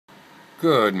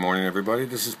Good morning, everybody.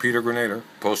 This is Peter Grenada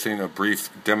posting a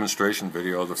brief demonstration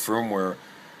video of the firmware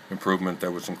improvement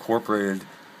that was incorporated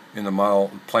in the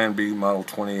Plan B Model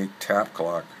 28 tap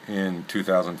clock in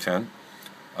 2010.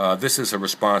 This is a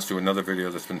response to another video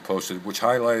that's been posted which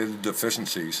highlighted the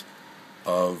deficiencies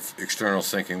of external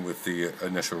syncing with the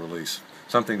initial release.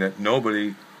 Something that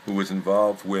nobody who was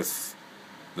involved with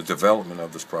the development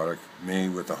of this product, me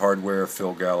with the hardware,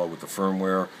 Phil Gallo with the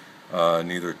firmware,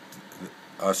 neither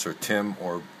us or Tim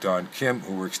or Don Kim,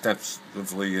 who were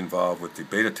extensively involved with the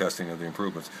beta testing of the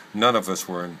improvements, none of us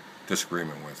were in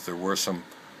disagreement with. There were some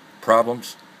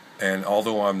problems, and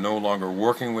although I'm no longer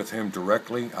working with him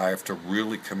directly, I have to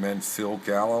really commend Phil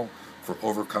Gallo for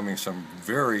overcoming some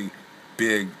very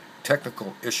big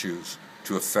technical issues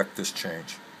to affect this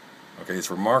change. Okay, it's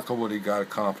remarkable what he got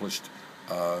accomplished.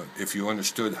 If you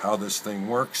understood how this thing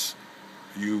works,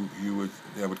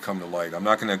 that would come to light. I'm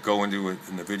not going to go into it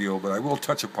in the video, but I will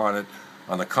touch upon it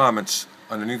on the comments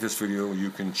underneath this video.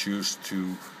 You can choose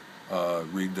to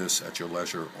read this at your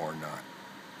leisure or not.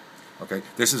 Okay,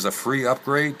 this is a free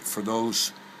upgrade for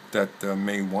those that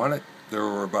may want it. There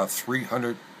were about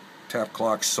 300 tap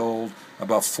clocks sold,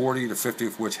 about 40 to 50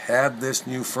 of which had this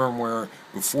new firmware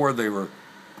before they were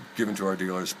given to our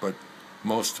dealers, but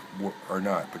most are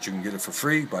not. But you can get it for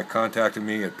free by contacting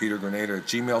me at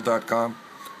petergrenada@gmail.com.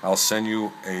 I'll send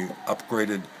you a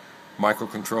upgraded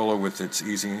microcontroller with its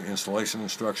easy installation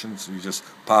instructions. You just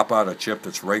pop out a chip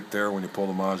that's right there when you pull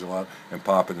the module out and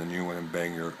pop in the new one, and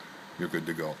bang, you're good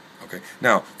to go. Okay.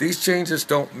 Now, these changes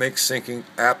don't make syncing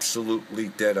absolutely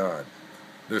dead on.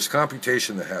 There's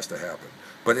computation that has to happen,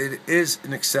 but it is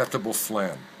an acceptable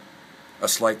flam, a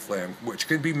slight flam, which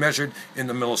can be measured in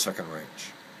the millisecond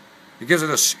range. It gives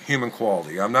it a human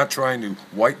quality. I'm not trying to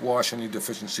whitewash any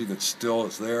deficiency that still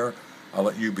is there. I'll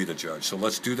let you be the judge. So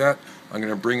let's do that. I'm going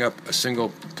to bring up a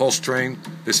single pulse train.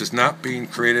 This is not being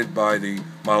created by the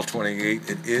Model 28.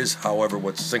 It is, however,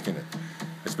 what's syncing it.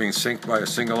 It's being synced by a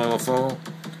single LFO,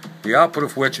 the output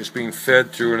of which is being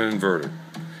fed through an inverter.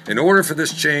 In order for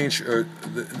this change, or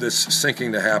this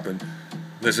syncing to happen,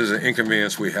 this is an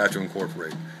inconvenience we had to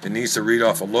incorporate. It needs to read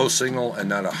off a low signal and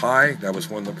not a high. That was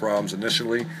one of the problems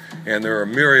initially. And there are a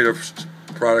myriad of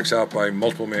products out by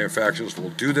multiple manufacturers that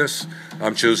will do this.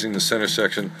 I'm choosing the center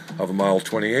section of a Model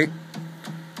 28,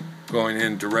 going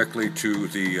in directly to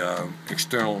the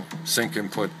external sync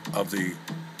input of the,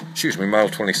 Model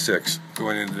 26,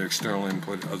 going into the external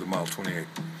input of the Model 28.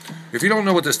 If you don't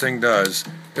know what this thing does,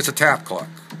 it's a tap clock.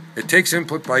 It takes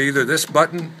input by either this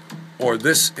button or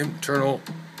this external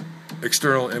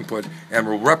input, and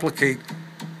will replicate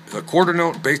the quarter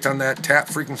note based on that tap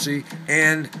frequency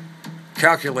and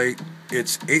calculate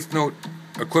its eighth note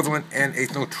equivalent and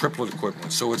eighth note triplet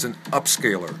equivalent. So it's an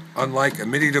upscaler. Unlike a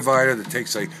MIDI divider that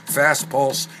takes a fast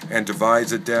pulse and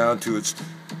divides it down to its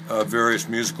various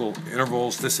musical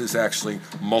intervals, this is actually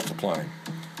multiplying.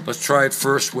 Let's try it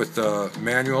first with the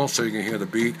manual so you can hear the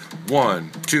beat.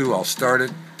 1, 2, I'll start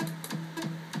it.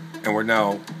 And we're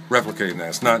now replicating that.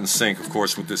 It's not in sync, of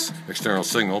course, with this external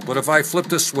signal, but if I flip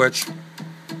this switch,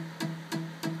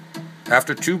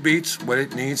 after 2 beats, what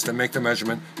it needs to make the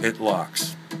measurement, it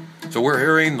locks. So we're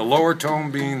hearing the lower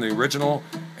tone being the original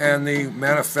and the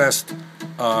manifest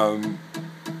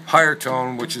higher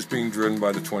tone, which is being driven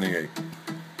by the 28.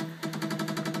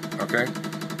 Okay?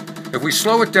 If we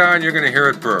slow it down, you're going to hear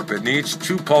it burp. It needs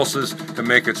 2 pulses to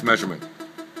make its measurement.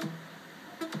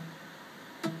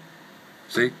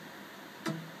 See?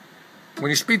 When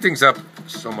you speed things up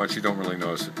so much, you don't really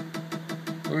notice it.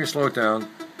 When you slow it down,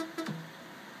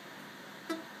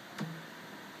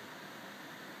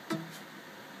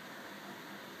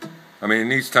 it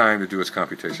needs time to do its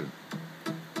computation.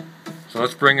 So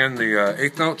let's bring in the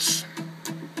eighth notes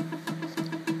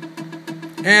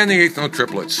and the eighth note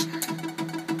triplets.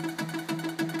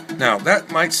 Now,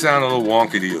 that might sound a little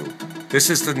wonky to you. This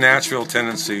is the natural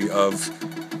tendency of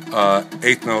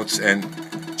eighth notes and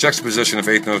juxtaposition of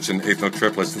eighth notes and eighth note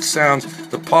triplets. The sounds,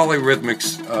 the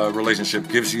polyrhythmic relationship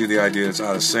gives you the idea it's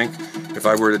out of sync. If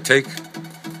I were to take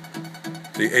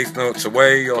the eighth notes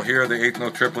away, you'll hear the eighth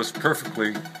note triplets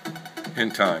perfectly in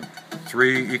time.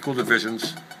 3 equal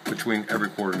divisions between every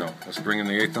quarter note. Let's bring in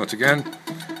the eighth notes again.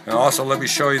 And also let me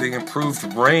show you the improved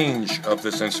range of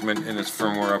this instrument in its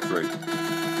firmware upgrade.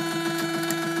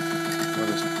 What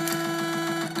is it?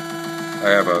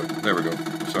 I have there we go.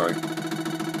 Sorry.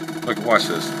 Look, watch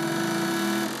this.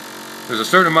 There's a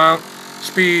certain amount,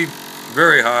 speed,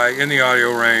 very high in the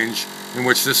audio range, in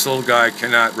which this little guy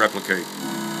cannot replicate.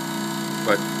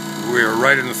 But we are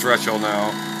right in the threshold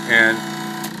now, and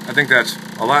I think that's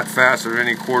a lot faster than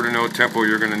any quarter note tempo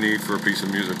you're going to need for a piece of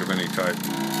music of any type.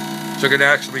 So it could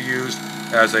actually be used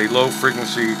as a low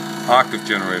frequency octave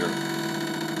generator.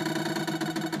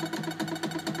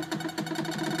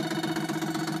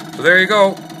 So there you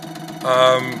go.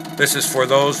 This is for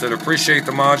those that appreciate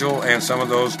the module and some of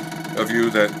those of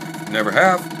you that never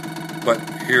have. But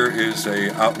here is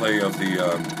a outlay of the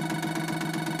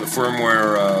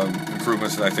firmware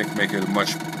improvements that I think make it a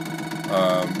much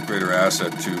greater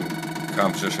asset to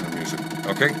composition of music.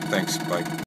 Okay, thanks. Bye.